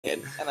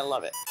and I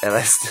love it. And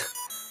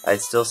I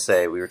still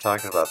say, we were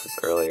talking about this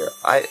earlier,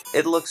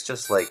 it looks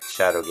just like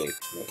Shadowgate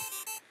to me.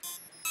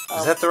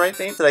 Is that the right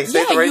name? Did I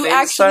say the right name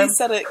this time? Yeah, you actually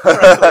said it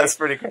correctly. That's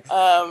pretty great.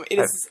 It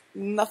is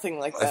nothing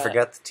like that. I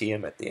forgot the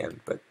TM at the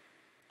end, but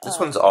this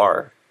one's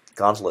R.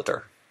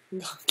 Gauntleter.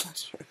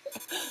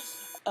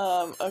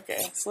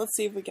 Okay, so let's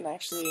see if we can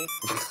actually...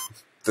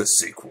 The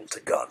sequel to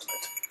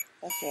Gauntlet.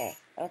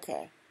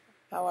 Okay.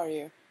 How are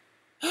you?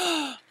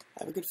 I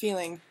have a good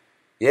feeling.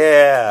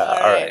 Yeah,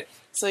 alright.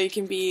 So you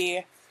can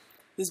be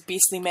this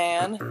beastly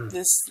man,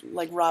 this,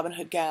 like, Robin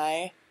Hood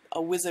guy,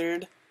 a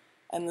wizard,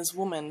 and this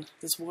woman,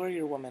 this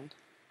warrior woman.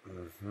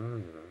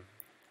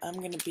 I'm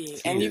gonna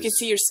be... And you can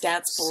see your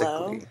stats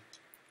below. Sickly.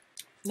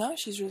 No,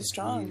 she's really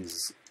strong.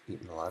 He's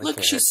eating a lot of Look,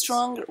 carrots. she's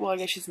stronger. Well, I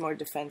guess she's more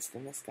defense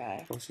than this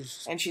guy. Well,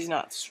 she's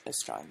not as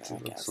strong, though, she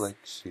I guess.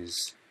 looks like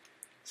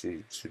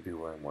she should be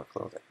wearing more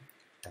clothing.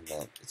 And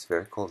that it's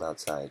very cold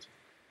outside.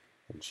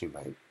 And she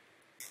might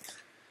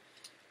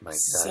die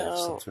of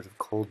some sort of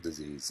cold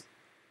disease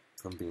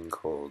from being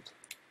cold.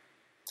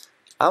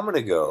 I'm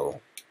gonna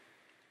go...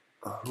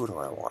 who do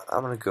I want?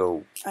 I'm gonna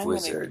go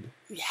wizard.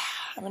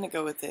 I'm gonna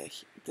go with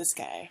this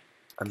guy.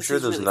 I'm sure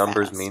those really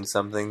numbers mean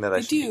something that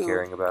I should be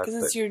caring about.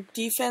 Because it's your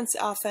defense,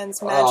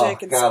 offense,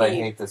 magic, and speed. Oh god, I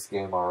hate this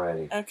game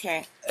already.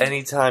 Okay.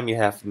 Anytime you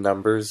have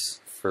numbers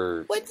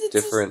for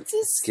different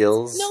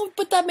skills. No,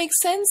 but that makes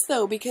sense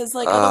though, because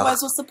like otherwise,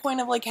 what's the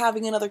point of like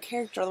having another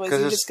character? Otherwise,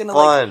 you're just gonna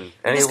fun.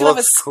 And just gonna have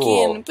a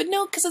skin. Cool. But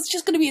no, because it's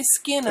just gonna be a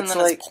skin, and then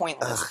it's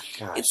pointless.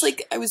 Gosh. It's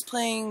like I was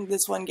playing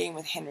this one game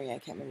with Henry. I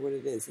can't remember what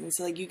it is, and it's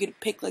like you get to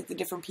pick like the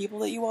different people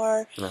that you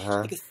are,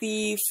 like a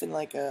thief and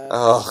like a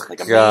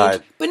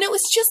mage. But no,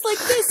 it's just like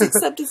this,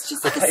 except it's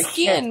just like a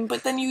skin.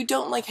 But then you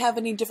don't like have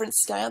any different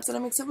stats, and it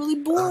makes it really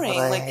boring.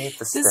 I like hate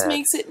the this stats.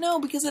 makes it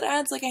because it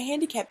adds like a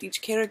handicap to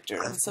each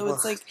character, and so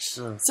it's like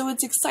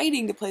it's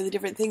exciting to play the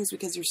different things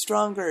because you're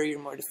stronger, or you're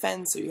more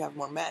defense, or you have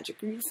more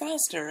magic, or you're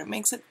faster. It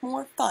makes it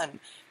more fun.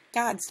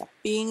 God, stop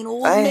being an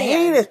old man. I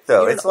hate it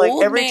though. You're it's like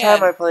every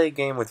time I play a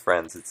game with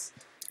friends,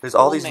 there's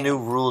all these new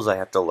rules I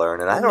have to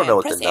learn, and I don't know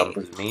what the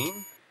numbers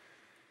mean.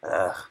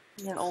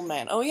 You're an old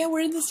man. Oh yeah,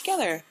 we're in this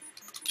together.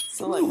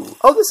 So like,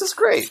 oh, this is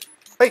great.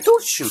 Wait,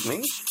 don't shoot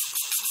me.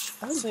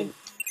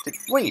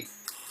 Wait,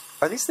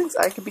 are these things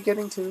I could be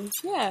getting too?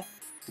 Yeah.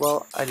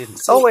 Well, I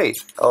didn't. Oh wait.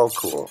 Oh,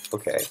 cool.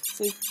 Okay.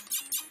 So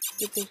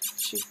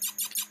shoot.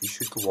 You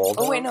shoot the wall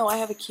down? Oh wait, no, I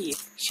have a key.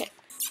 Shit.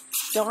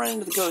 Don't run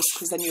into the ghosts,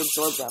 because then you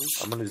absorb them.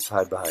 I'm gonna just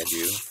hide behind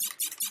you.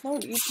 No,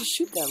 you have to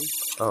shoot them.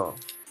 Oh.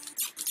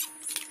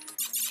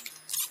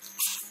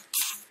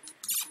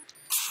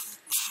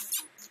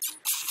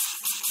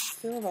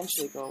 They'll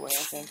eventually go away,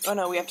 I think. Oh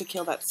no, we have to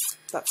kill that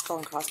skull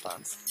and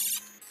crossbones.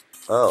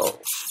 Oh.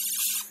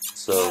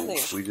 So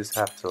we just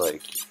have to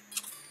like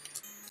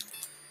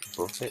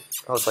book it?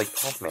 Oh, it's like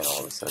Pac-Man all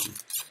of a sudden.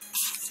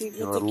 See,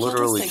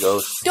 literally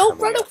ghosts. Don't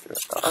run away!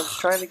 I was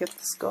trying to get the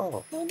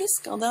skull. No, this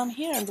skull down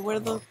here, where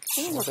the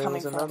things are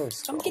coming from.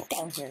 Skull. Come get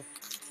down here.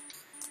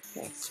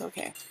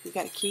 Okay, we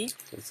got a key.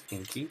 It's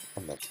Inky,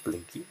 and that's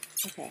Blinky.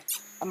 Okay,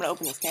 I'm gonna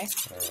open this, okay?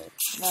 Alright.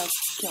 Now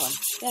kill him.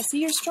 Yeah,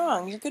 see, you're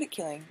strong. You're good at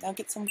killing. Now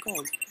get some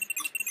gold.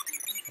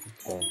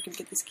 Okay. You can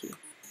get this key.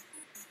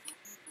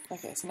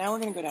 Okay, so now we're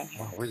gonna go down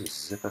here. Wow, we're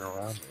just zipping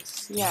around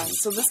this. Yeah,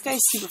 so this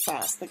guy's super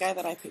fast. The guy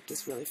that I picked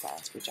is really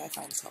fast, which I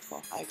find is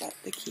helpful. I got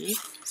the key,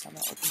 so I'm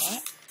gonna open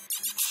that.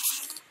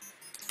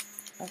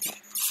 Okay.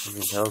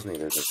 Something tells me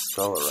there's a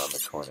skull around the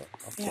corner.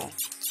 Okay. Yeah.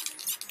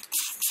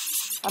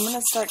 I'm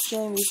gonna start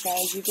killing these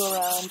guys. You go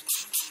around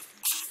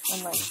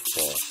and like...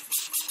 Okay.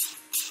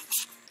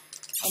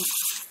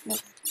 No,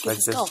 get like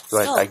the skull. This, do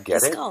I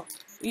get it? Skull.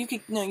 You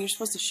could... No, you're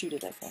supposed to shoot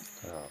it, I think.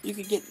 Oh. You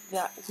could get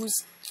that... Who's...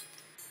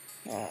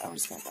 Yeah, I'm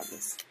just gonna grab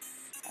this.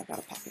 I got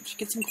a package.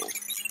 Get some gold.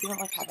 You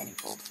don't like have any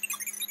gold.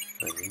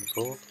 I need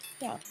gold?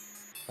 Yeah.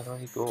 I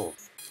don't need gold.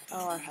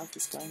 Oh, our health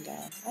is going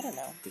down. I don't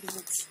know, because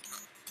it's...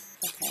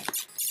 Okay.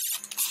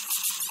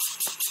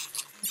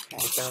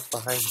 Look out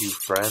behind you,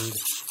 friend.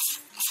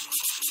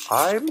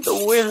 I'm the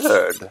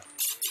wizard!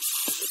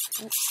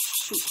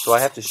 Shoot. So I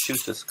have to shoot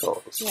the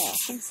skulls? Yeah, I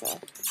think so.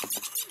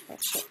 Oh,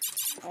 shit.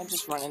 I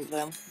just run into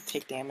them.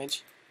 Take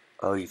damage.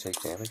 Oh, you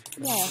take damage?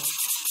 Yeah.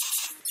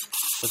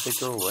 But they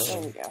go away.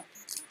 There we go.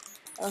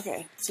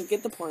 Okay, so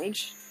get the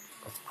porridge.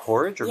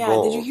 Porridge or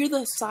gold? Yeah, did you hear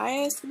the sigh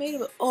I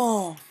estimated?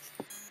 Oh!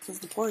 Because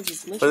the porridge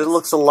is delicious. But it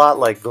looks a lot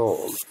like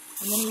gold.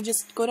 And then you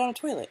just go down a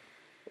toilet.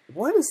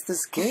 What is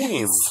this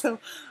game?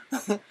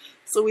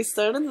 So we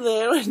started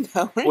there, and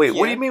now we're Wait, here.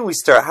 what do you mean we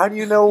start? How do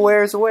you know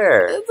where's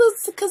where?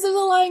 It's because there's a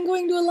line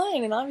going to a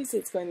line, and obviously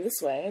it's going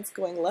this way. It's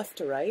going left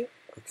to right.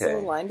 Okay. So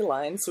line to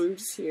line, so we were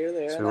just here,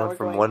 there, so and we now went we're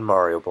from going... one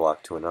Mario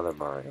block to another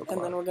Mario block.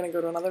 And then we're going to go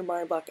to another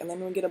Mario block, and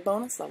then we get a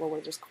bonus level where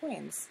there's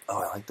coins.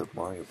 Oh, I like the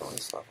Mario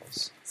bonus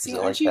levels. See, is it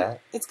aren't like you...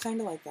 that? It's kind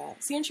of like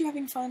that. See, aren't you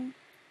having fun?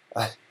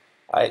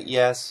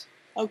 Yes.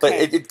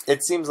 Okay. But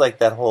it seems like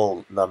that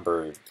whole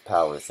number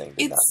power thing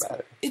did not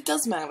matter. It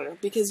does matter,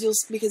 because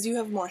you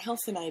have more health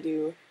than I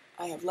do,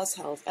 I have less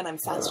health, and I'm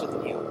faster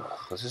than you.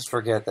 Let's just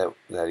forget that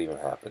even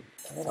happened,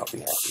 and then I'll be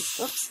happy.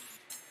 Oops.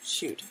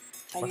 Shoot.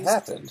 What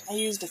happened? I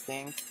used a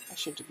thing. I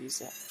should have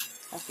used it.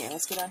 Okay,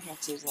 let's go down here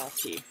because there's another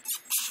key.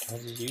 How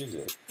did you use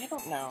it? I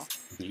don't know.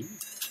 B?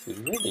 There's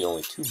really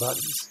only 2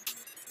 buttons.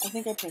 I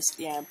think I pressed,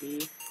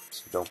 B.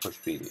 So don't push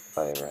B if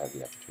I ever have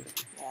the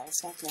opportunity. Yeah,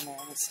 let's not go in there.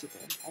 That's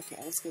stupid. Okay,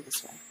 let's go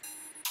this way.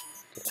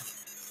 Okay.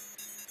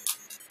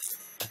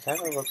 I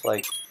kind of look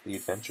like the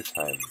Adventure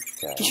Time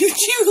guy. You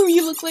do!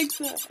 You look like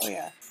the... Oh,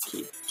 yeah.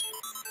 Key.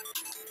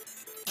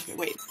 Okay,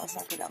 wait. Let's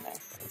not go down there.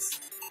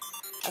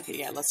 Okay,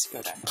 yeah, let's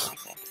go down here, I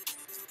think.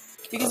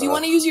 Because you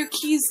want to use your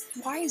keys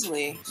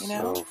wisely, you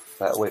know? So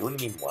fat. Wait, what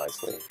do you mean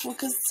wisely? Well,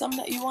 because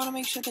you want to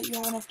make sure that you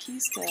have enough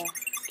keys to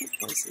get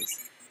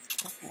places.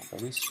 Okay. Are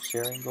we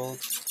sharing gold?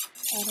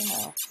 I don't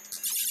know.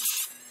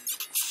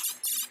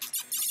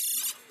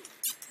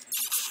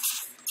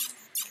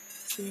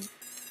 See?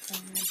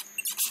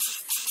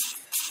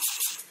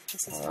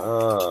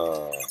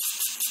 Oh.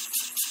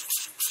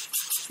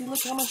 See,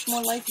 look how much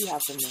more life you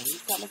have than me.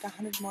 You've got like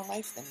 100 more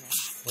life than me.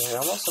 Wait,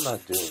 I'm also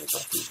not doing as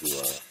much as you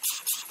are.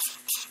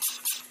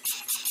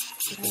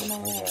 I don't know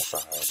where.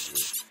 Behind you.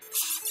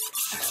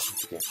 I need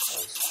to get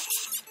closer.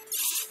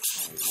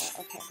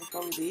 Okay,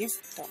 before we leave,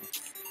 don't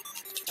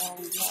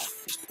leave yet.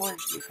 There's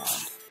porridge to be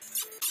found.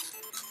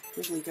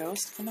 Wiggly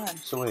ghost, come on.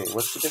 So wait,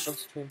 what's the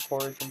difference between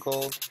porridge and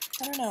gold?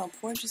 I don't know.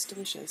 Porridge is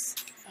delicious.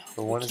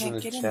 But one is in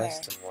the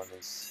chest and one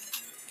is...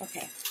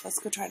 Okay, let's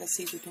go try to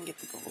see if we can get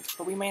the gold.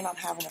 But we may not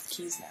have enough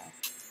keys now.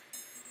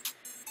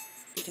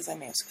 Because I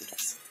may have screwed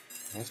us.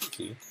 There's a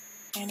key.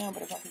 I know,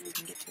 but I don't think we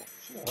can get to it.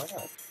 Sure, why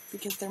not?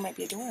 Because there might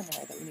be a door in the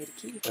way that we need a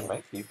key to get. There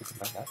might be, but there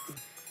might not be.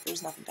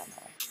 There's nothing down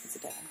that way. It's a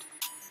dead end.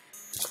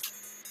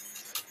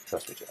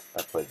 Trust me, Jeff.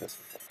 I've played this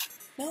before.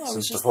 No, I was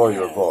Since just before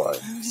there. you were born.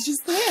 I was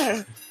just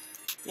there.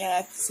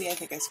 Yeah, see, I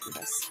think I screwed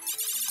us.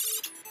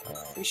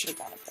 We should have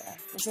gone up there.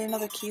 Was there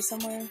another key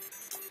somewhere?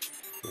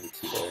 There's a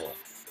key there.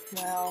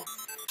 Well,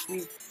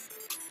 we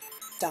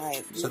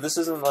died. So this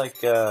isn't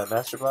like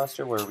Master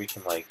Blaster where we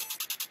can like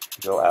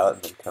go out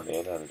and then come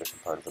in on a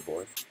different part of the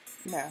board?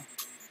 No.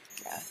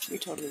 Yeah, we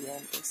totally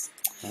ruined this.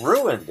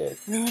 Ruined it?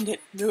 Ruined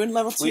it. Ruined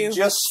level 2. We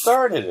just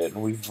started it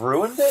and we've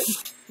ruined it?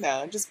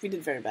 No, just we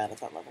did very bad at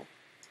that level.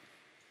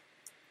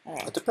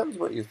 Alright. It depends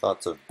what your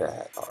thoughts of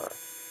bad are.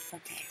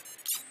 Okay.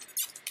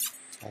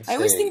 I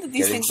always think that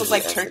these things look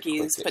like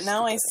turkeys, but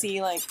now I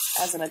see, like,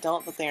 as an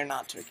adult, that they are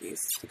not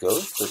turkeys. The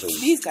ghosts or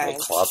these guys?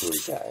 The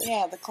clobbery guys?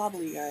 Yeah, the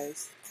clobbery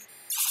guys.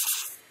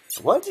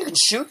 What? You can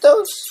shoot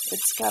those?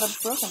 It's got a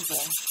broken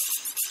thing.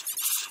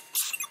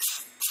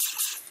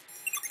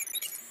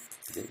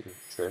 Get your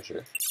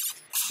treasure.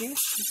 See?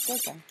 It's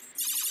broken.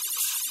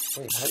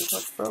 Wait, how do you know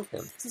it's broken?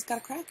 It's got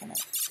a crack in it.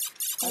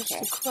 Okay.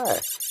 What's the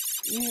crack?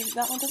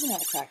 That one doesn't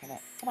have a crack in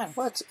it. Come on.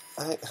 What?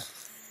 Okay.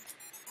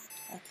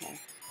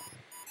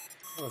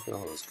 Look at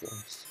all those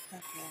ghosts.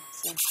 Okay,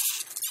 so...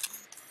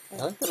 I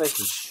like that I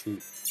can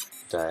shoot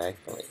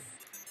diagonally.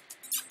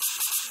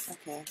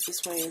 Okay,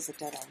 this way is a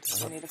dead end,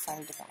 so we need to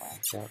find a different way.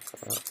 Yeah,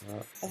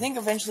 I think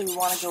eventually we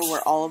want to go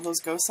where all of those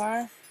ghosts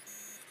are.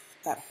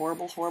 That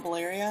horrible, horrible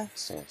area.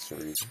 Stands to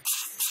reason.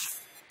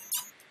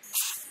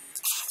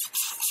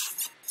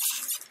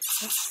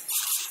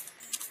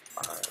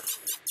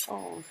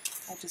 Oh,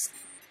 I just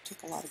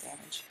took a lot of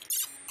damage.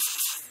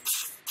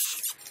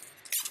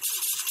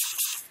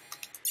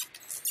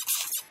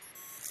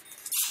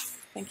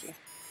 Thank you.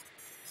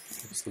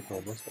 Just keep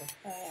going this way?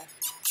 Oh,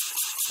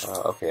 yeah.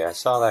 Okay, I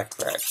saw that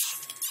crack.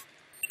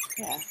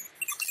 Yeah.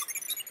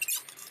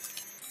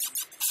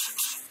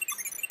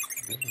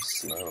 Really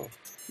slow.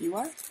 You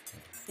are?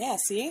 Yeah,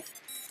 see?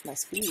 My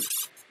speed.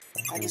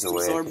 I just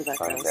absorbed absorbed that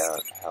ghost. Find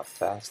out how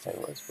fast I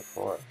was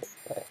before I hit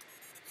play.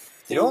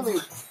 The only...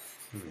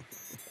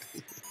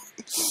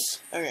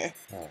 Okay.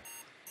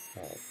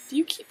 Right. Do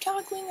you keep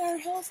toggling our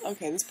health?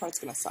 Okay, this part's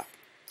gonna suck.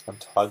 I'm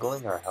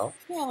toggling our health?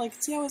 Yeah, like,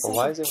 see how it's well,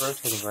 like... why is it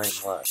rotating right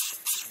and left?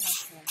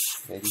 Okay.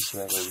 Maybe so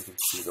that way we can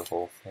see the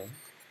whole thing?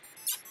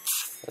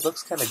 It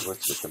looks kind of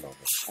glitchy at the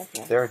moment.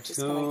 Okay. There are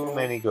too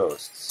many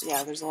ghosts.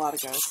 Yeah, there's a lot of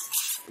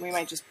ghosts. We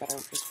might just better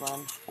just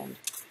run and...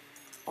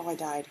 Oh, I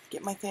died.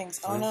 Get my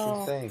things. Oh, Where's no.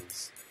 your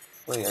things?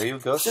 Wait, are you a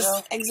ghost now?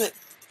 Just exit.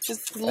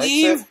 Just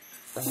leave.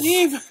 Exit?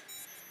 Leave.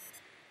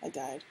 I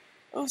died.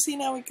 Oh, see,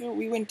 now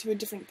we went to a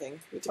different thing.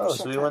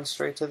 So we went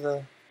straight to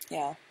the...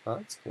 Yeah. Oh,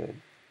 that's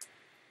good.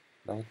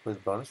 Now you play the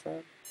bonus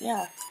round?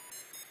 Yeah.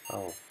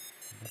 Oh,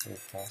 I'm not really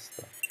fast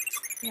though.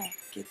 Yeah,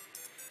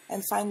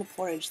 and find the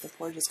porridge. The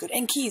porridge is good.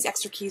 And keys.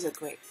 Extra keys are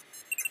great.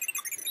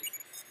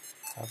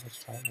 How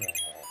much time do I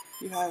have?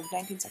 You have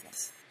 19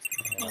 seconds.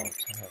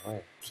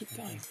 Wait. Keep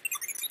going.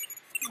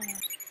 Yeah.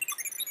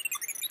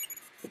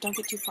 But don't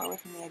get too far away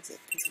from the exit,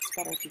 because it's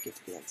better if you get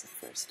to the exit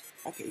first.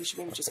 Okay, you should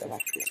maybe just go back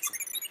to the exit.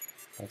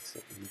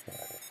 Exit, you got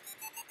it.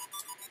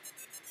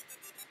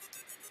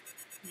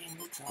 Man,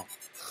 you're drunk.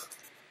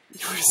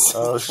 You were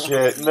so drunk.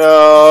 Shit,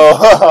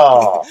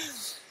 no!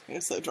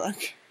 You're so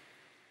drunk.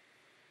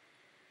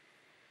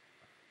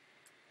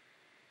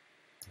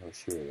 I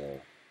wish you were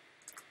there.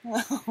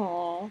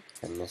 Aww.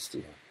 I missed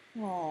you.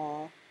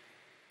 Aww.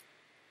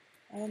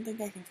 I don't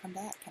think I can come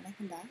back. Can I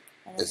come back?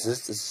 Is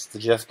this the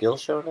Jeff Gill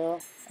show now?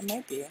 It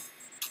might be.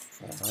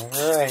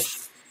 Alright.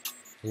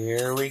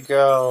 Here we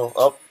go.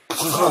 Oh.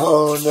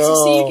 Oh, no.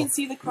 So see, you can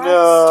see the cracks?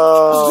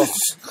 No.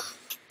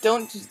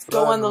 Don't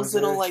go on those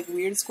little, like,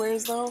 weird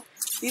squares, though.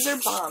 These are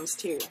bombs,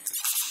 too.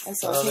 And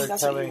so I think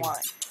that's what you want.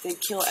 They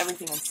kill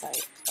everything in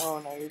sight. Oh,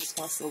 no, you're just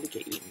going to slowly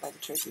get eaten by the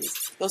turkeys.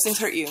 Those things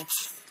hurt you.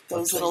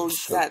 Those little,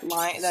 that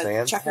line,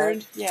 that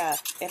checkered, yeah,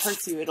 it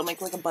hurts you. It'll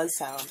make, like, a buzz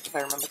sound, if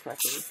I remember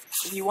correctly.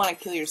 If you want to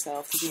kill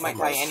yourself, because you might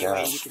die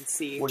anyway, you can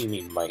see. What do you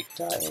mean, might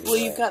die anyway? Well,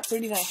 you've got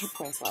 39 hit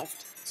points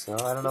left. So,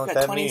 I don't know what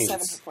that means. You've got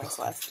 27 hit points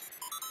left.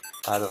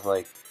 Out of,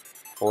 like,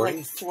 40?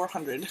 Like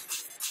 400.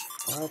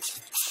 What?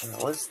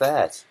 What's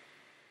that?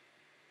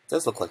 It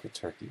does look like a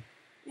turkey.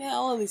 Yeah,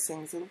 all of these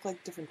things. They look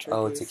like different turkeys.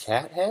 Oh, it's a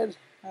cat head?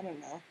 I don't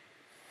know.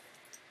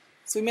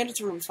 So we made it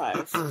to room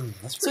 5.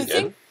 That's pretty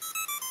good.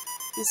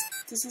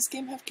 Does this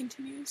game have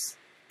continues?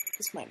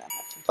 This might not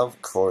have continues.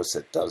 Of course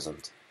it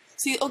doesn't.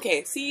 See,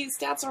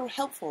 stats are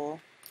helpful.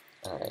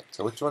 Alright,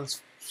 so which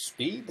one's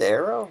speed? The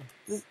arrow?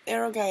 The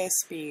arrow guy is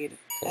speed.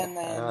 Okay, and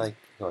then... I like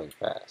going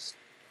fast.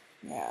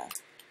 Yeah.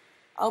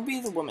 I'll be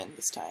the woman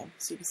this time,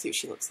 so you can see what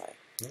she looks like.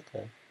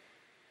 Okay.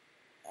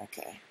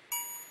 Okay.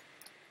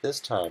 This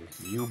time,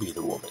 you be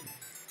the woman.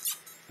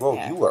 Whoa,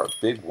 yeah. You are a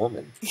big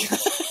woman.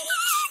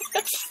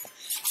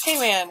 Hey,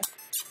 man.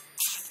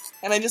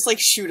 And I just, like,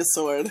 shoot a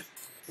sword.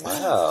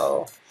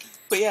 Wow.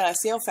 But yeah,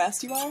 see how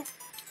fast you are?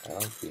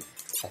 I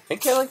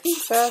think I like being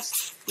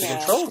fast. The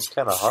control is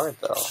kind of hard,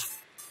 though.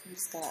 I'm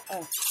just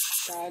gonna,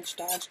 dodge,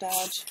 dodge,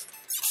 dodge.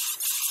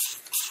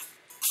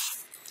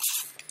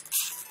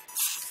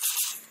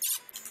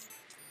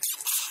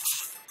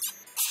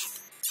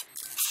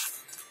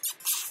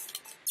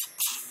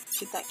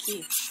 Get that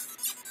key.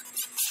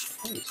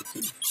 Oh, it's a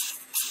key.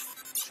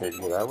 Should I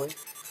go that way?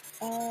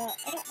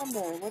 I don't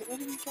remember. Where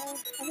did we go?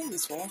 I think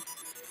this way.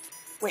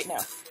 Wait, no.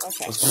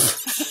 Okay.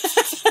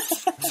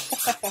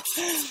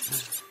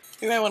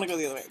 We might want to go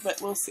the other way,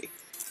 but we'll see.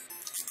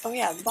 Oh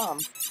yeah, the bomb.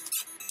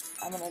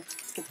 I'm gonna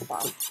get the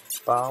bomb.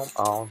 Bomb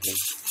on me.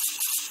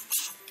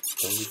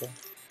 There you go.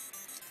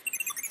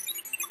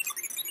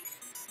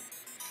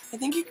 I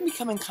think you can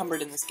become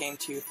encumbered in this game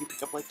too if you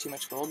pick up like too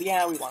much gold.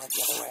 Yeah, we want it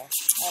the other way.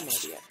 I'm an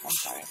idiot. I'm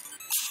sorry.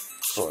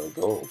 For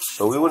gold.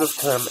 But we would have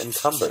come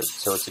encumbered,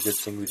 so it's a good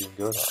thing we didn't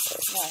go that way.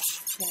 Yeah,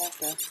 you have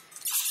to.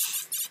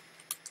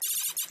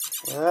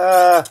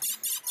 Ah!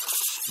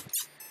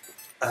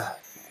 Okay.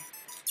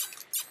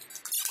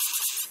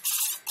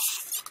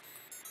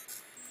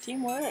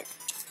 Teamwork.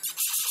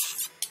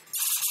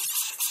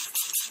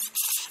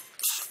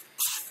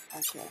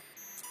 Okay.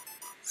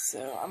 So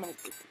I'm gonna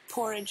get the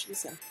porridge.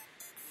 Listen.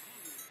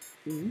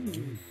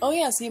 Oh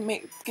yeah, see,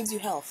 it gives you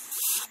health.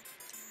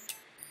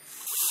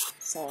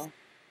 So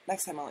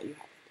next time I'll let you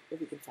have it if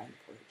we can find the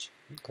porridge.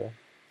 Okay.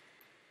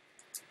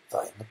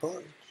 Find the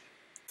porridge.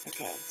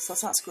 Okay, so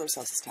let's not screw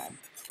ourselves this time.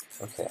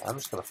 Okay, I'm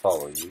just gonna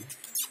follow you.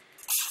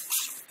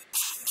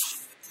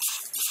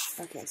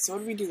 Okay, so what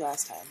did we do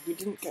last time? We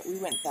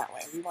went that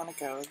way. We want to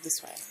go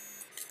this way.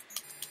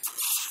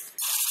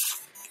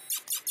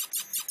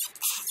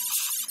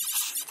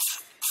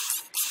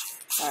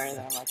 Sorry that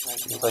I'm not trying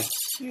to do It's like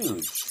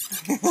huge.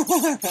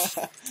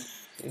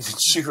 You can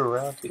shoot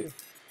around you.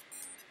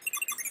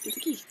 Get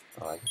the key.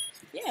 Oh, I...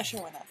 Yeah,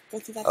 sure, why not? Go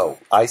through that door.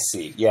 I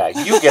see. Yeah,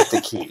 you get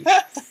the key.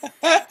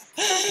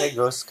 Hey,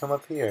 ghosts, come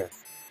up here.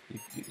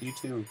 You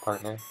too,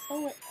 partner.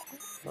 Oh, wait.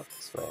 Look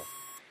this way.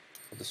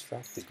 We'll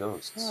distract the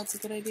ghosts. Oh, that's a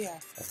good idea.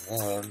 And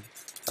then...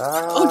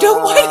 Oh,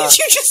 don't! Why did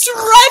you just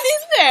run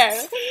in there?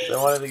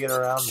 I wanted to get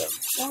around them.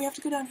 No, we have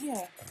to go down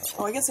here.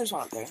 Oh, I guess there's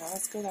one up there. Now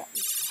let's go that.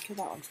 Let's kill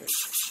that one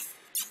first.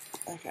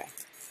 Okay.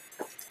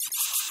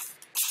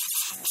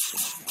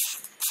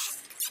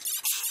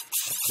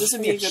 This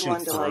would be a good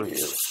one to like.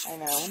 I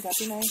know. Wouldn't that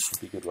be nice?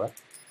 Be good what?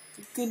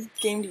 A good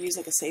game to use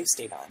like a save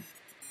state on,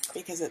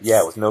 because it's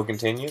with no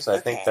continues. I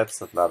think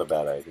that's not a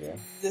bad idea.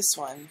 This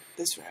one,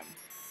 this room,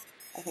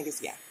 I think is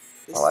This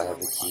I have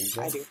the key.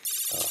 I do.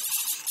 Oh.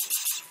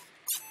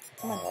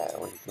 Come on.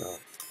 Where you go?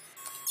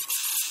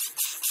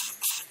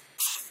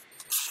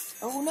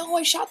 Oh no!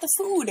 I shot the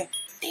food.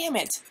 Damn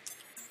it.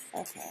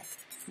 Okay.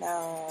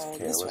 Now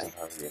this way.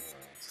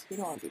 We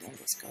don't want to be near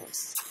those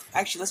ghosts.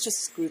 Actually, let's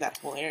just screw that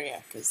whole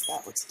area, because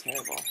that looks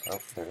terrible. Oh,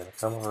 they're going to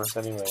come over us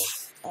anyway.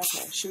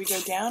 Okay, should we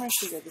go down, or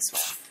should we go this way?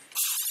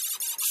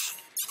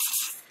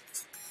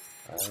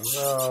 I don't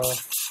know.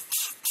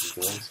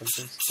 You're doing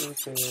something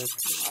stupid. You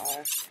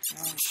are.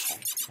 Okay.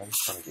 I'm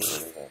just trying to get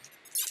rid of it.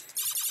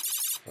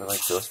 We're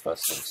like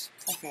Ghostbusters.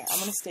 Okay, I'm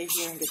going to stay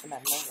here and get the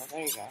mango.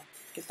 There you go.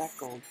 Get that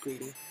gold,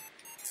 greedy.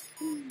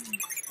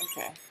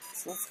 Okay,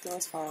 so let's go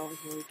as far over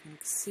here we can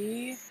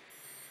see.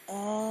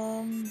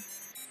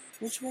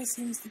 Which way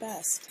seems the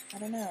best? I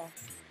don't know.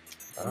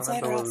 I don't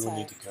remember where we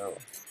need to go.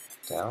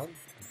 Down?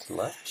 To the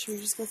left? Should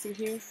we just go through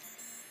here?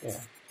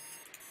 Yeah.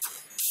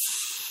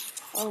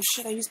 Oh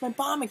shit, I used my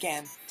bomb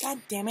again.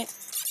 God damn it.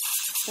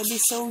 That'd be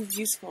so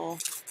useful.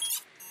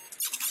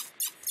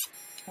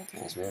 Okay.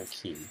 Because we have a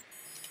key.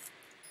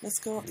 Let's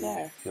go up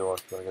there. You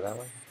want to go that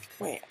way?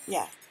 Wait,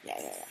 yeah.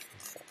 Okay.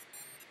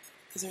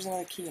 Because there's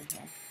another key in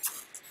here.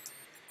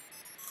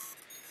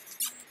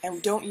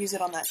 And don't use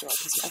it on that door,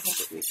 because I think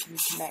that we can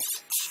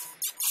connect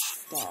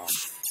down.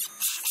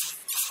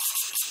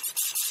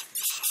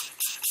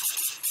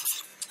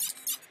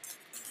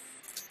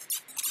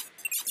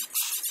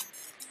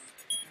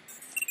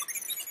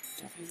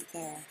 Don't use it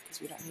there,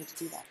 because we don't need to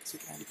do that, because we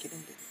can already get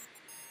into it.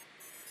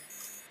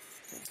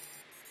 Okay,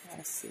 I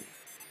want to see.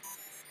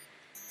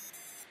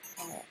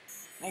 Alright,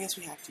 I guess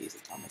we have to use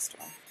it on this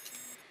door.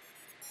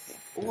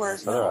 Okay. Or,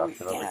 no,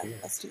 yeah,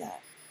 let's do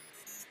that.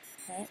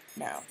 Right?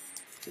 No.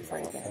 We've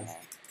already been in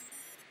there.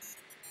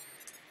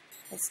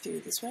 Let's do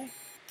it this way.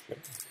 Sure.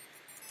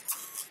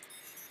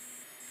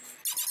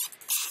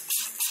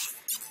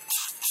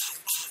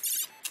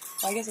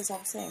 Well, I guess it's all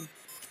the same.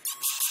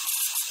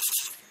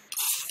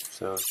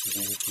 So, should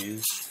we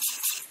use,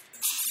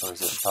 or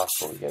is it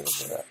impossible to get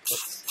into that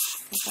place?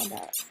 We'll find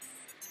out.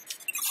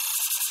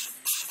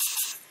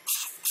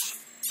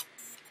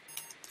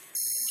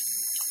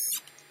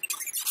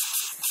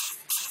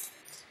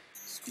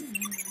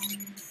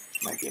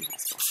 Might be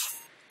impossible.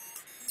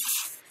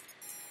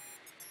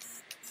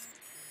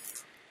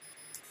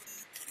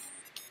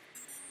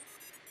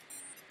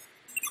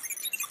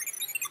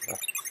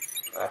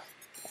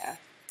 Yeah,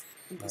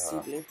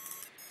 impossible.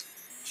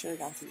 Should have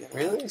gone through the other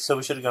way. Really? So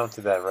we should have gone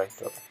through that right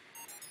door.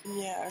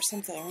 Yeah, or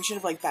something. We should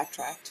have, like,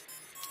 backtracked.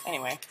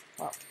 Anyway,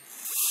 well.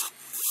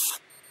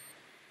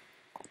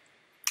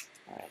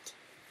 Alright.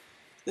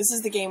 This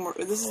is the game where,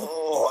 this is the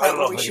part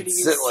where we should have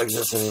used... sit like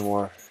this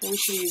anymore. We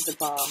should have used the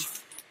bomb.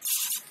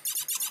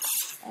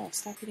 Oh,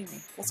 stop hitting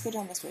me. Let's go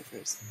down this way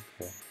first.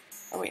 Okay.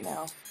 Oh, wait,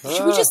 no.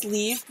 Should we just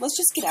leave? Let's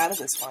just get out of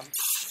this one.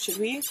 Should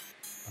we?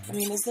 I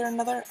mean, is there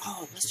another...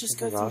 Oh, let's just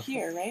go through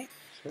here, right?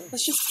 Sure.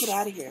 Let's just get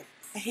out of here.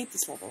 I hate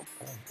this level.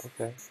 Oh,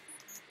 okay.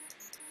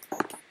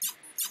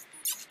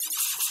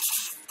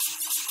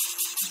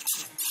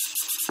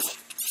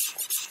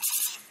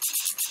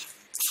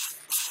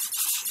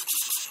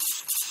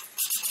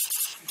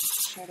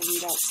 Try to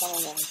weed out some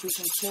of them. If we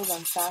can kill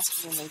them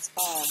faster than they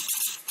spawn.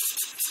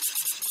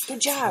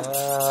 Good job!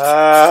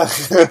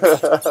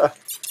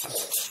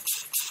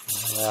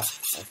 Yeah,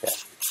 okay.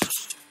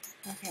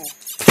 Okay.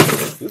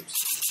 Oops.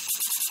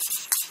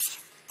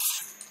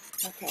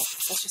 Okay,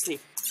 let's just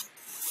leave.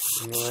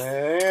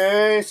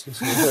 Wait.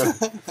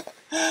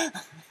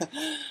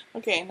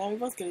 Okay, now we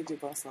both get to do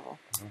boss level.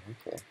 Oh,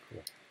 okay,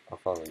 cool. I'll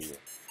follow you.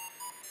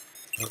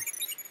 Oh.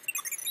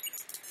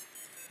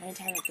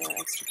 Anytime that there are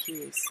extra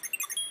keys,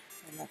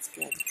 and that's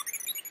good.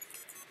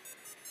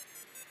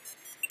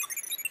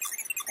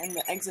 And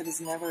the exit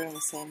is never in the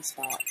same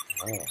spot.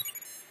 Oh.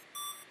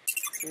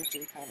 So we have to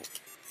recount it.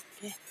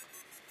 Yeah.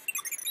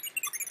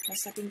 No,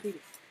 stop being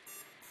greedy.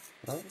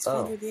 Let's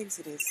find where the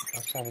exit is. I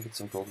was trying to get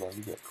some gold while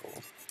you get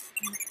gold.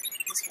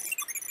 This way.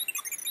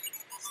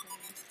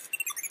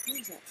 Where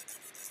is it?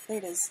 There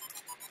it is.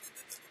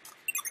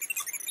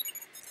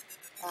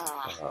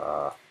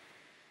 Ah.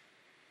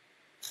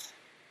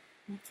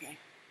 Okay.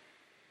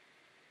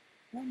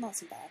 Well, not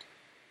so bad.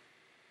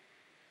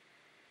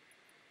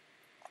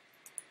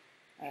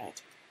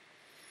 Alright.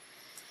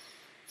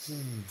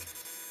 Hmm.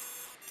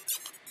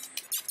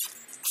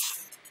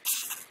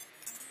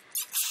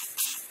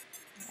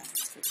 Yeah,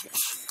 that's good to go.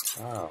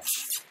 Wow.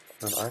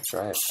 For an archer,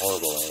 I have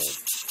horrible aim.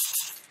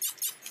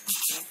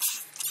 Okay.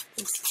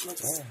 This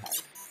looks hard.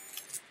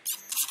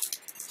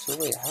 So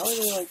wait, how are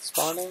they, like,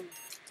 spawning?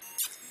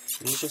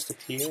 Do they just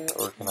appear,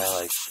 or can I,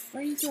 like...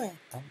 What are you doing?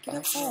 Get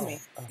up, follow me.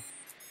 Oh.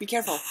 Be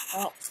careful.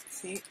 Oh,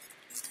 see?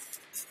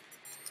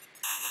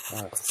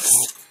 Oh.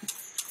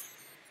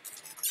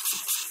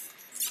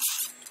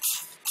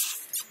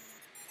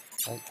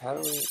 Like, how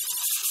do we...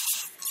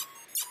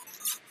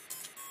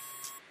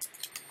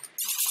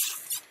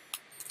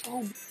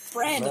 Oh,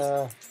 bread!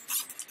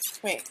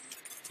 Wait,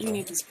 you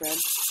need this bread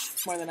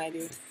more than I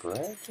do.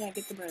 Bread? Yeah,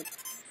 get the bread.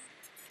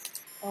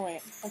 Oh,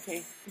 wait.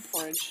 Okay, the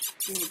porridge.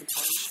 You need the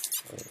porridge.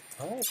 Wait,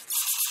 what?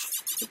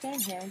 Get down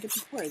here and get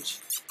the porridge.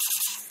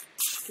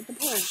 Get the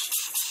porridge.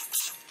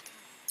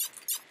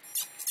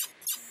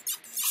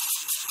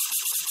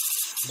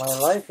 My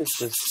life is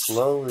just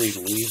slowly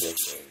leaving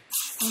me.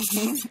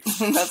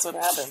 That's what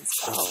happens.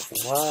 Oh,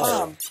 why?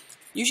 Bomb.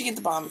 You should get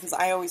the bomb because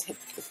I always hit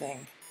the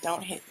thing.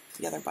 Don't hit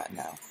the other button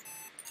now.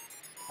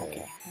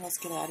 Okay, let's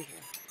get out of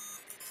here.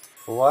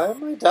 Why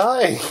am I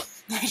dying?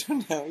 I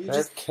don't know. You I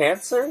have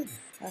cancer?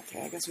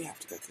 Okay, I guess we have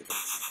to go through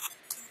this.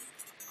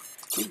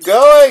 Keep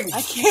going!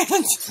 I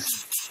can't!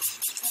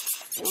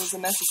 It was a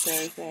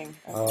necessary thing.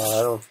 Okay. Oh,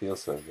 I don't feel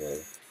so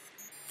good.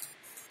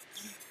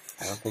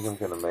 I don't think I'm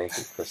gonna make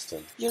it,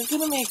 Kristen. You're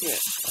gonna make it.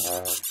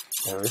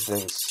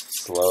 Everything's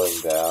slowing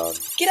down.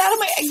 Get out of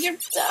my... You're...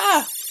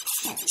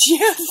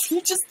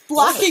 You're just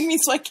blocking me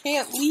so I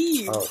can't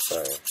leave. Oh,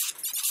 sorry.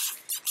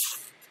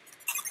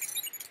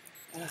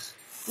 Ugh.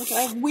 Look,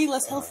 I have way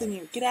less health than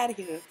you. Get out of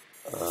here.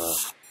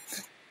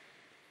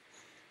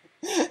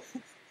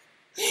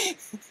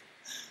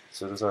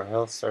 So does our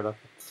health start up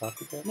at the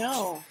top again?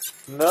 No.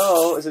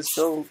 No, is it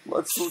still...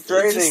 It's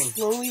draining. It just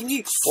slowly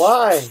leaks.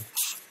 Why?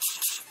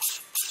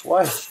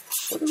 Why?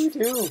 What do we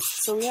do?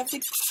 So we have to...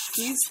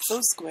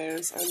 Those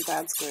squares are the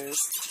bad squares.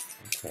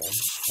 can.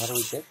 How do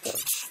we get them?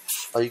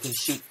 Oh, you can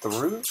shoot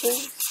through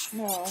things?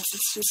 No,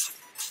 it's just...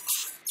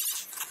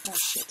 Oh,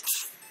 shit.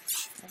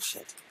 Oh,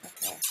 shit.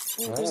 Okay.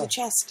 Oh, there's a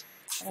chest.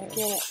 I don't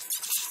get it.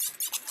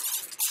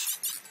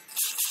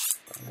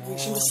 We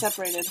should have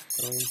separated.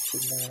 I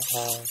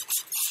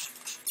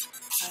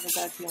have a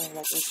bad feeling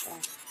about this. Oh.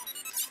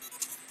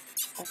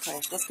 Okay,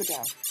 let's go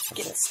down.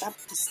 Get it. Stop.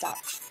 Just stop.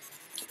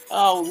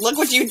 Oh, look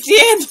what you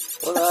did!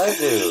 What did I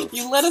do?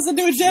 You led us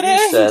into a dead end.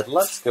 You said,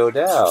 let's go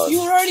down.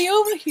 You were already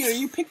over here.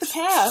 You picked the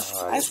path.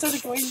 Oh, I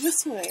started going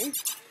this way.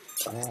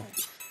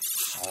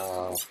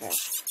 Oh. Okay.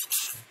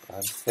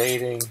 I'm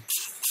fading.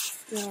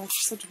 Oh,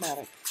 it's so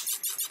dramatic.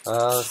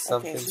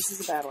 Something. Okay, this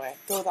is a bad way.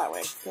 Go that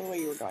way. Go the way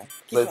you were going.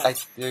 Keep But going.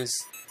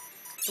 there's...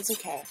 It's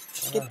okay.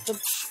 Get the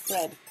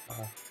bread.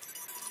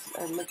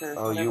 Or liquor.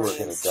 Oh, you were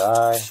gonna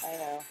die. I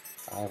know.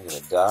 I'm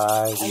gonna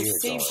die. I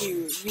saved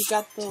you. You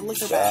got the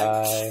liquor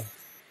bag.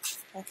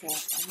 Okay,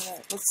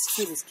 let's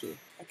screw this key.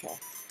 Okay,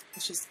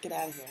 let's just get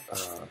out of here.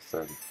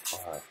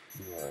 35.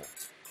 You are...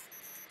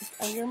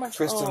 Oh, you're much...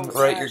 Kristen, oh,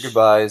 write your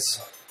goodbyes.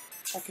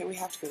 Okay, we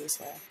have to go this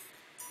way.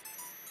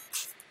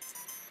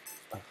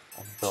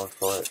 I'm going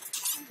for it.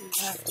 We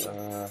have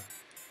to.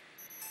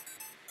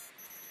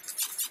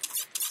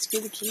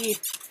 Screw the key.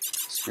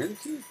 Screw the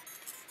key?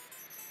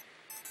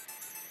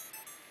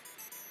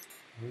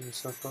 We were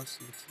so close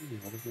to the key.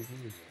 What if we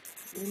needed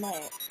it? We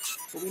might.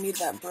 But we need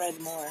that bread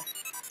more.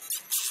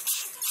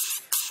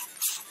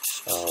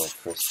 Oh,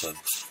 Kristen.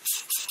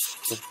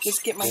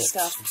 Just get my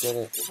stuff. Get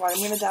it.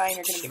 I'm gonna die and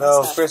you're gonna get my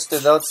No, stuff.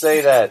 Kristen, don't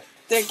say that.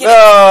 There, get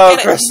No,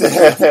 it.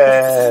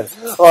 Kristen!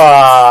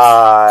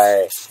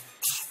 Why?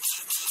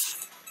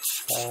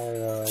 I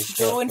know, I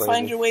Go and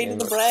find your way game.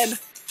 to the bread.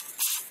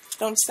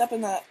 Don't step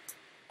in that.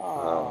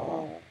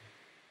 Oh.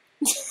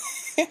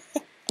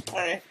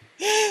 Alright.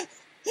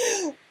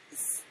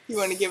 You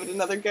want to give it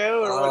another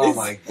go? Or what is...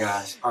 my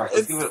gosh. Alright,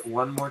 let's give it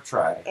one more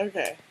try.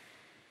 Okay.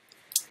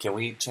 Can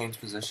we change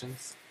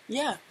positions?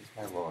 Yeah.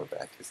 My lower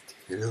back is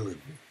killing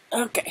me.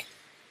 Okay.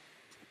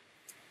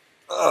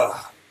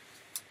 Ugh.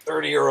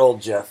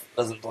 30-year-old Jeff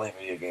doesn't play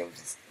video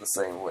games the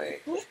same way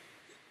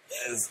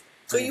as...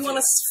 So you want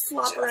to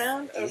flop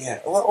around? Okay.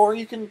 Yeah, or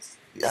you can...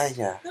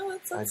 yeah. No,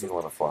 that's I do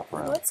want to flop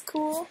around. That's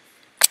cool.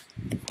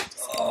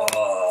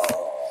 Oh.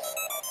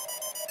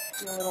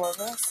 Do a little of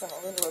this and a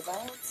little of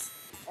that.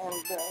 And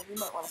you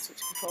might want to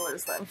switch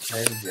controllers then.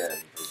 Gen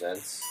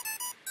presents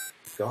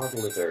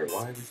Gauntlet.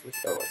 Why are we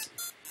switched? Oh, I see.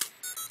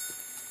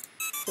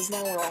 Because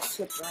now we're all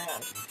flipped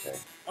around. Okay.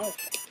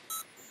 Okay.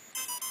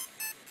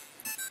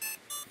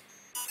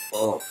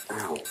 Oh,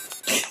 ow.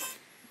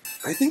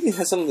 I think it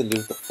has something to do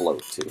with the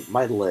float, too.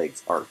 My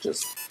legs are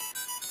just...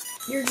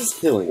 You're just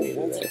killing me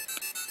old. today.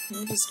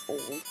 You're just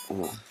old.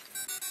 Oh.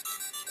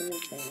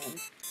 Old man.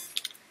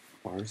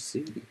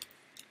 RC.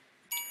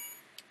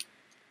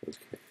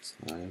 Okay, so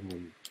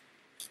I'm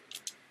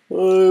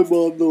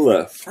on the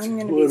left. I'm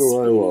going to what be do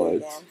I want?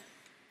 again.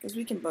 Because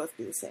we can both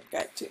be the same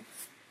guy, too.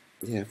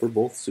 Yeah, if we're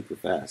both super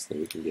fast, then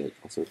we can get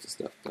all sorts of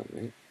stuff done,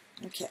 right?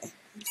 Okay.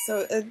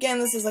 So, again,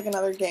 this is like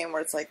another game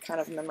where it's like kind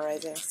of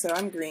memorizing. So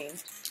I'm green.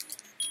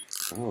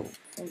 Oh.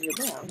 And you're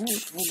brown. Oh,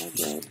 my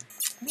bad.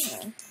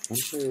 Yeah. I'm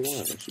sure you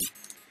want. I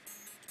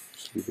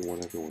should be the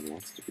one everyone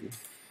wants to be.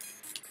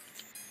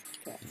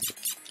 Okay.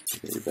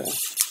 Okay, you're back.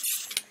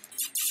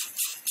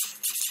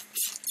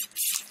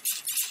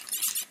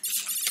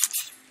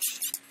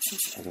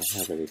 I don't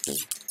have anything.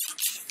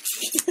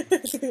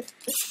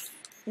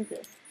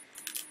 Okay.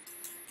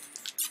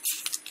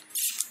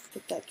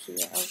 Get that key.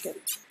 I'll get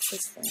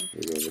this thing.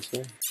 You go this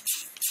way?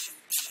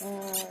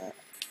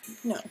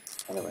 No.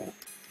 Other way.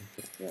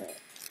 Okay. You're right.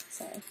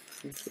 Sorry.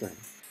 That's right.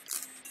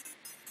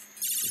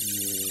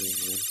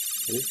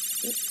 Ready?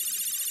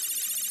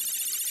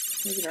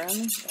 Move it around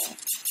me?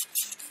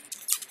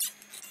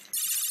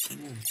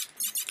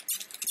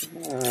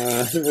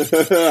 Yeah.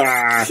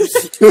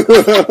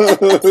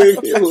 Leave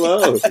me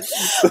alone.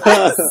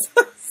 I'm so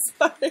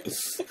sorry.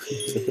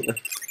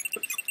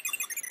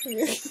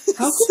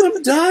 How come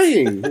I'm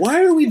dying?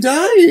 Why are we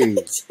dying?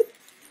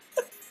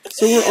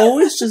 So we're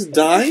always just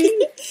dying?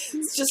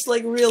 It's just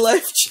like real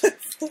life, Jeff.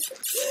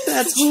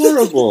 That's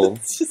horrible.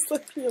 It's just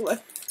like real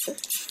life.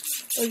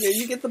 Okay,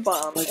 you get the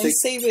bomb and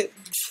save it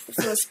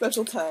for a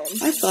special time.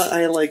 I thought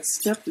I like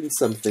stepped in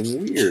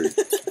something weird,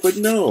 but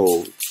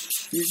no.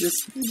 You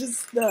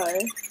just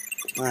die.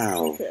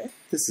 Wow. Okay.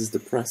 This is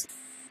depressing.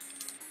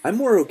 I'm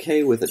more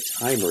okay with a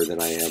timer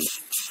than I am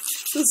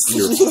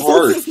your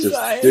heart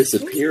just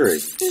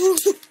disappearing.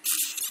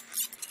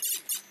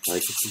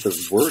 Like, it's the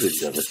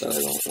wordage of it that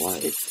I don't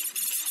like.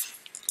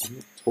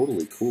 I'm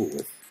totally cool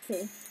with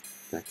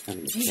that kind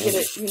of mechanic. You get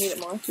it. You need it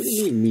more. What do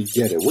you mean, me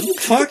get it? What are you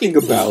talking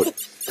about?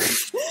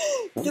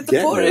 I'm get the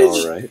getting porridge. it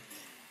all right.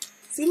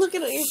 See, look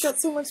at it. You've got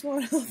so much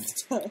more health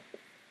time.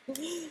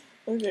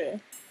 Okay.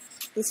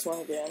 This one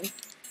again.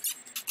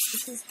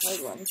 This is a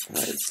hard one.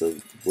 Alright, so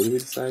what do we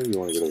decide? We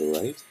want to go to the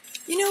right?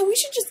 You know, we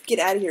should just get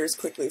out of here as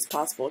quickly as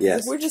possible.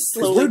 Yes. We're just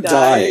slowly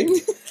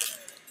dying.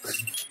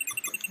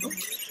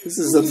 This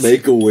is a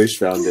Make-A-Wish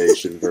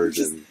Foundation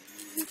version.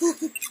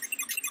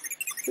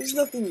 There's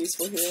nothing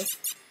useful here.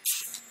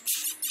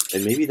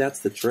 And maybe that's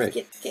the trick.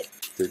 Get.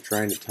 They're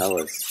trying to tell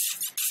us,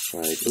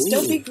 like, just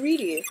don't be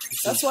greedy.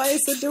 That's why I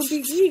said don't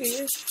be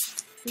greedy.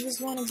 You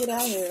just want to get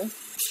out of here.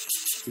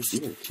 Dude,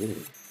 you are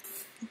kidding.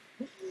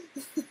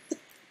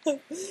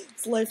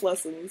 It's life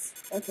lessons.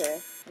 Okay.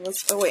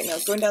 Oh wait, no.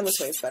 Going down this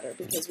way is better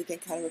because we can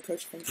kind of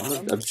approach from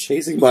bottom. I'm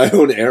chasing my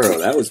own arrow.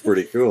 That was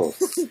pretty cool.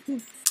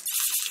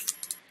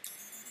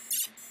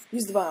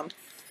 Use the bomb.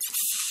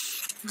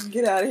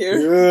 Get out of here.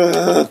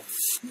 Yeah.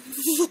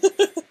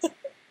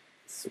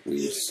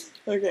 Sweet.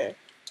 Okay.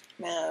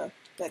 Now,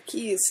 that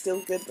key is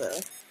still good though.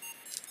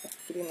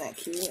 Getting that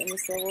key in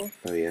this level.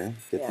 Oh yeah?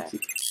 Get yeah. the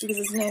key. Because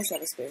it's nice to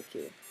have a spare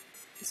key.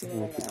 I don't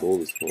know what the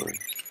gold is for.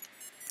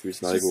 Should we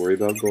just not even worry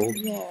about gold?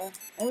 Yeah.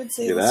 I would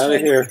say get out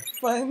of here.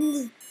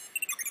 Fun.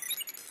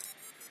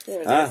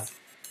 There it is.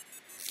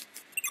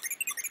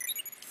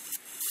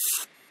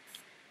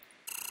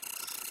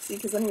 See,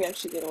 because then we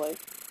actually get like,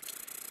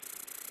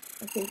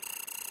 I think,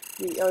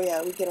 we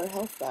get our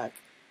health back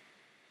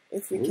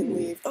if we can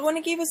leave. Oh, and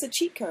it gave us a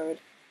cheat code.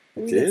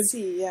 It we did? can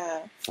see,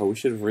 yeah. Oh, we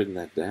should have written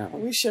that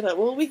down. We should have.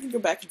 Well, we can go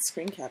back and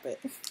screen cap it.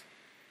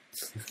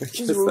 Which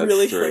is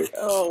really quick.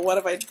 Oh, what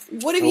have you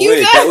wait,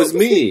 done? that was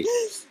me.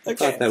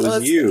 Okay, I thought that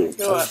was you.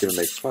 I was going to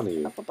make fun of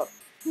you. Up.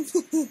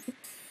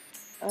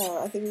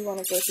 I think we want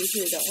to go through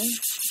here, don't we?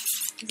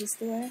 Is this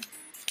the way?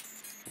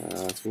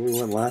 That's where we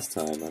went last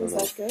time. I don't know.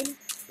 Was that good?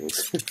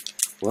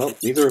 Well,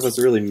 neither of us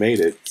really made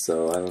it,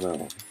 so I don't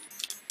know.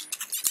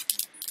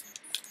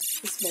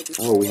 This might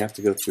be we have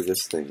to go through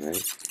this thing,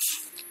 right?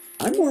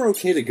 I'm more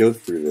okay to go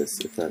through this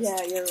if that's...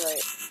 Yeah, you're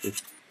right.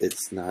 If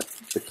it's not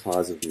the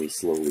cause of me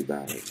slowly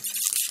dying.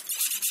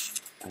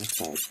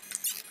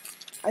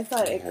 I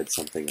thought it had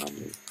something on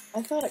me.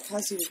 I thought it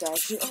caused you to die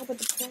too. Oh, but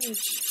the porridge.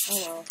 Oh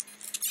well.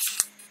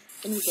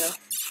 There you go.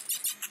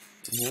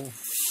 Yeah.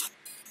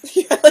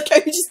 Yeah, like how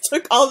you just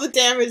took all the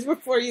damage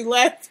before you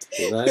left.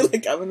 Did I? You're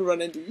like, I'm gonna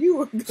run into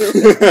you. I'm gonna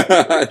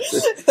run into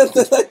you. And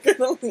then I'm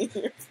gonna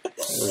leave.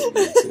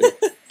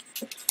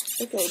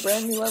 Okay,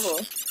 brand new level.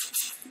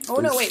 Oh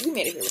no, wait, we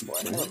made it here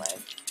before. Never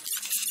mind.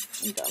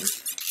 I'm dumb.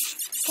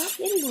 Stop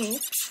hitting me.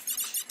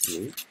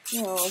 Me?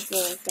 No,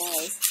 the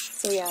guys.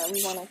 So yeah,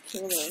 we want to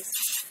kill those.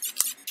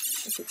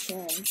 If we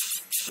can.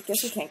 I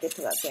guess we can't get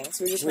to that thing,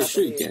 so we just have to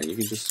sure you can. You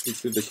can just shoot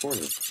through the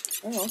corner.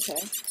 Oh,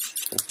 okay.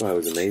 That's why I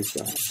was amazed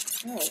by it.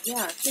 Oh,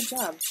 yeah, good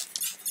job.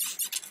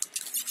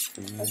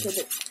 Okay,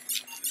 but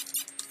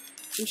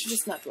we should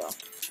just not dwell.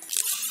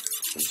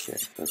 Okay,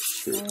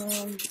 that's true.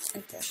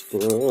 Okay.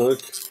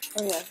 Look.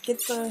 Oh yeah, get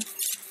the...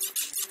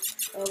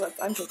 Oh, look,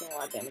 I'm taking a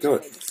lot of damage. Go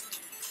it.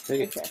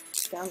 Take it. Okay,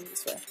 down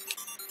this way.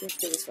 Let's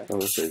go this way. Oh,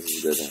 this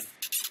is dead end.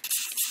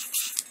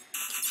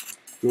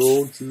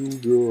 Don't you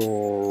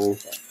go.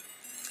 Okay.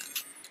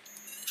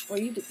 Well,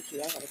 you get the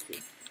key. I have a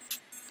key.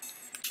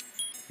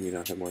 You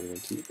don't have more than one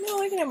key?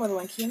 No, I can have more than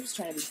one key. I'm just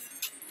trying to be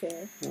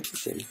fair. No,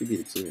 it's okay. You could be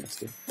the key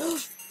master. Can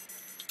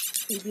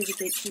you be the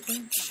gatekeeper?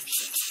 Oh,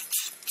 shit.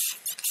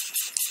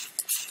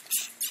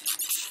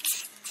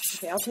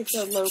 Okay, I'll take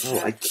the low path.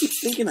 Oh, I keep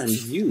thinking I'm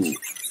you.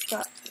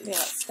 Stop. Yeah,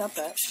 stop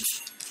that.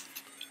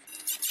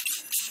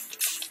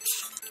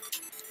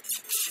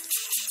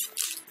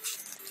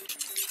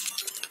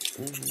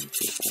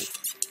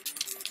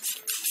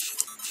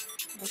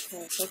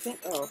 Okay, so I think...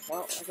 Oh,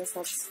 well, I guess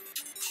that's...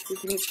 We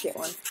can each get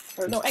one.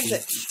 Or, no,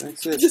 exit!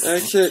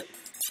 Exit!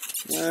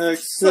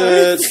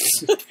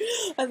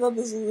 I thought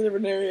this was a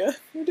different area.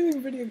 We're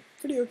doing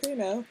pretty okay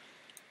now.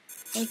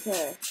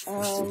 Okay,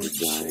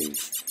 dying.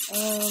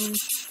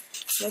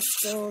 Let's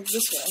go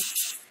this way.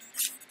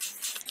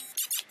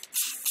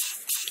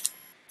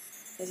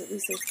 Because at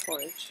least there's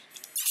porridge.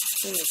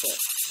 Who needs it?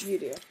 You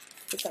do.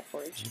 Get that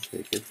porridge. I'll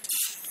take it.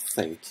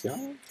 Thank you.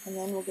 And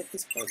then we'll get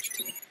this porridge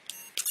too.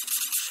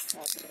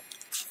 That's it.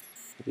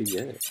 How do you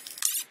get it?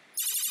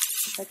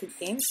 If I could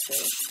game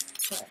straight.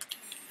 Yeah.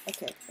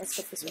 Okay, let's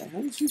go this way.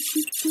 How did you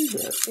shoot through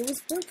that? It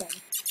was broken.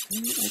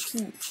 I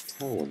can't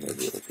tell when they're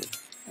broken.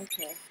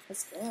 Okay,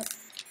 let's go up.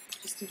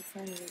 Just need to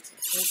find the exit.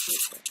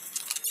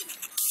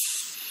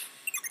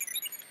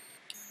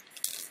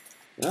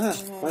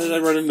 Why did I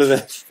run into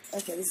that?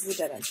 Okay, this is a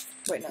dead end.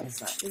 Wait, no, it's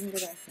not. We can go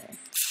down here.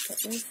 But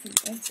where's the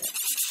exit?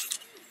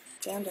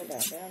 Down.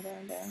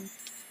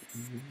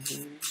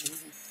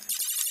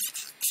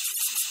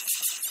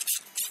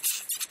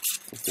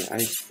 Okay, I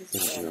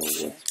don't know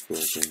what's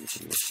broken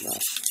and what's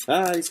not.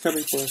 Ah, he's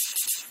coming for us.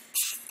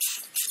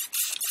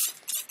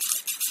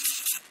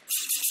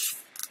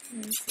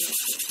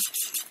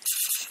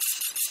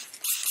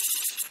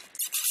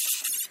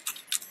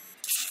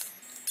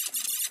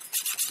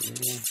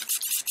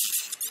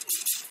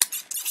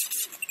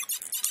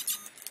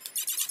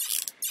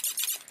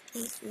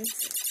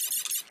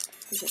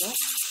 Is it up?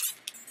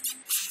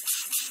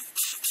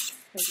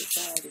 Or is it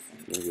down?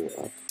 I'm gonna go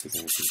up, because I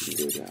don't think you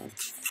can go down.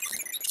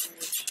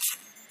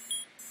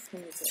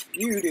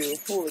 You do.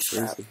 Holy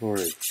crap. Where's the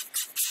porridge?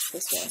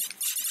 This way.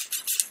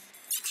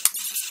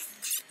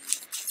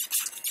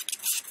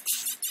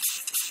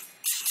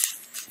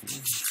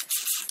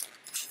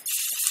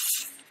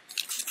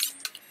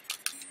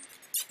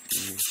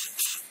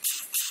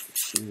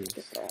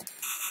 Get there.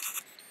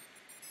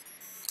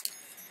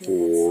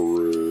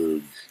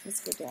 Porridge. Let's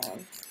go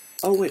down.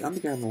 Oh, wait, I'm the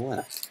guy on the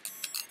left.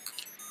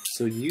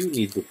 So you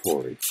need the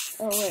porridge.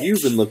 Oh, wait.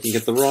 You've been looking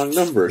at the wrong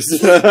numbers.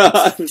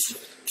 I was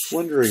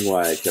wondering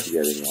why I kept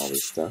getting all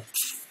this stuff.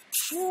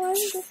 No, I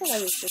thought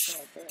I was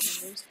looking at the right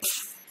numbers, but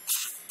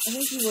I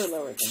think you were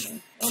lower than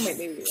me. Oh, wait,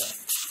 maybe you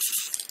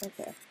were.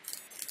 Okay.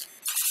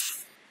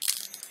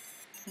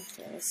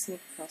 Okay, let's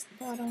sneak across the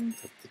bottom.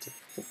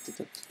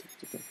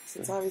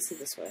 It's obviously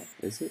this way.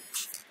 Is it?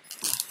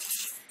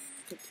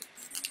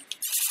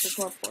 There's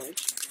more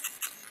porridge.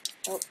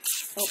 Oh.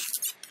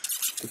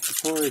 It's the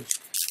porridge.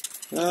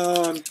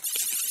 Oh, I'm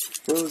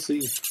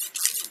frozy.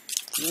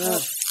 Ah.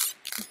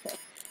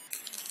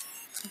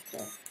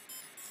 Okay.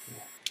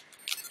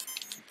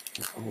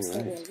 All It's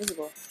right.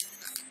 invisible.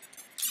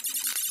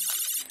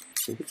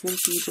 So which one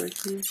can you break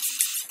through?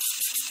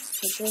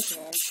 The broken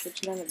one, which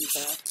none of you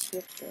got. You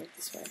have to go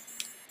this way.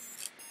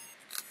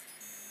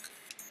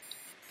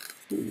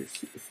 Ooh, you're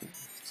super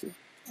fast too.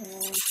 How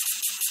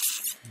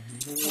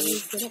do you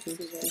get up through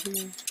there?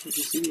 Did you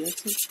see the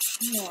exit?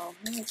 No,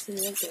 I haven't seen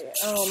the exit yet.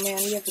 Oh man,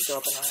 you have to go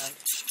up and around.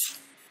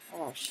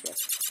 Oh shit.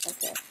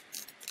 Okay.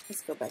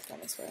 Let's go back down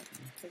this way.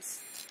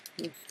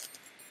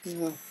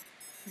 Yeah.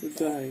 We're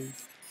dying.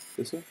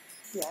 This way?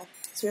 Yeah.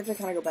 So we have to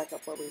kind of go back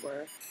up where we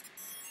were.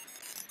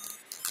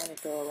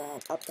 And go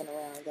around, up and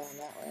around, down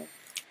that way.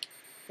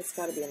 It's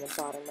got to be in the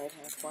bottom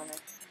right-hand corner.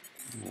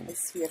 No.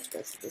 You have to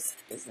go through this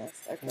business.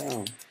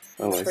 Okay.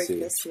 Oh, Let's I break see.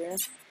 this here.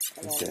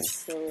 And then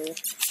slowly...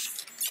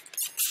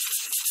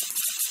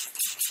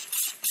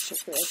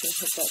 Hopefully I can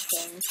hit that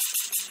thing.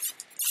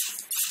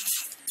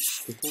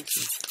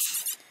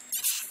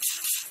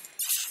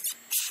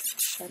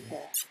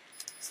 Okay.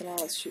 So now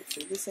let's shoot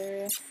through this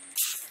area.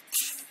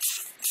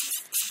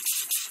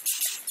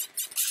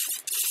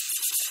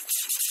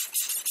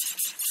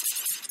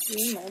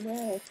 In my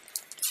way.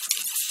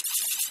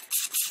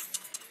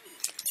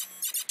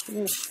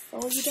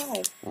 Oh, you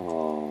died.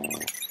 Oh.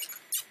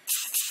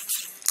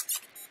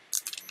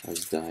 I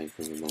was dying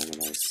from the moment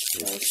I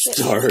hit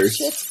start.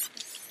 Shit.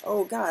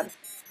 Oh, God.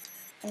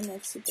 I'm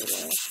like super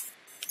low.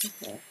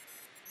 Okay.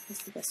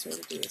 What's the best way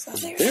to do this? Oh,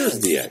 There's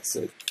the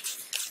exit.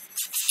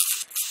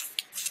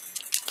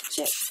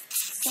 Shit.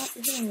 Stop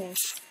hitting me.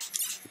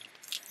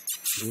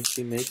 Did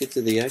she make it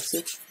to the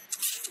exit?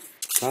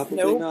 Probably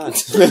nope. not.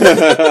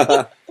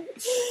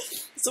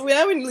 So we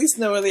now at least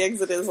know where the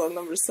exit is on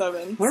number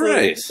 7.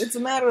 Alright. So it's a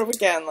matter of,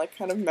 again, like,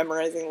 kind of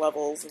memorizing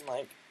levels and,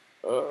 like,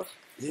 ugh.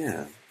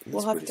 Yeah.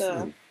 We'll have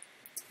to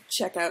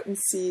check out and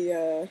see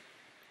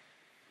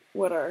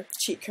what our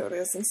cheat code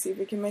is and see if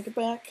we can make it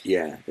back.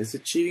 Yeah. Is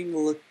it cheating to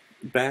look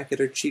back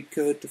at our cheat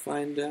code to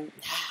find out?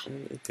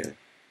 Okay.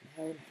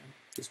 No.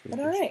 Just But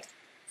alright.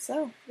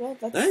 So, well,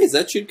 that's... Hey, is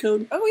that cheat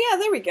code? Oh, yeah,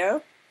 there we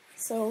go.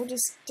 So we'll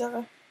just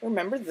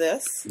remember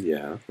this.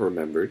 Yeah,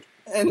 remembered.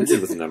 And We're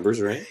good with numbers,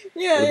 right?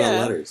 Yeah, what about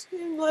letters?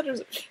 Yeah,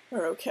 letters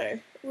are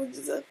okay. We'll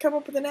just come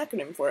up with an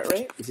acronym for it,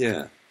 right?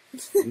 Yeah.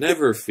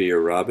 Never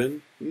fear,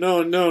 Robin.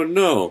 No, no,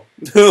 no.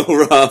 No,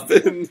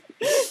 Robin.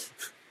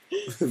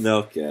 No,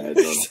 okay, I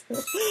don't.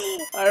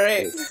 All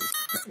right.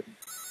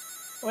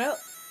 Well,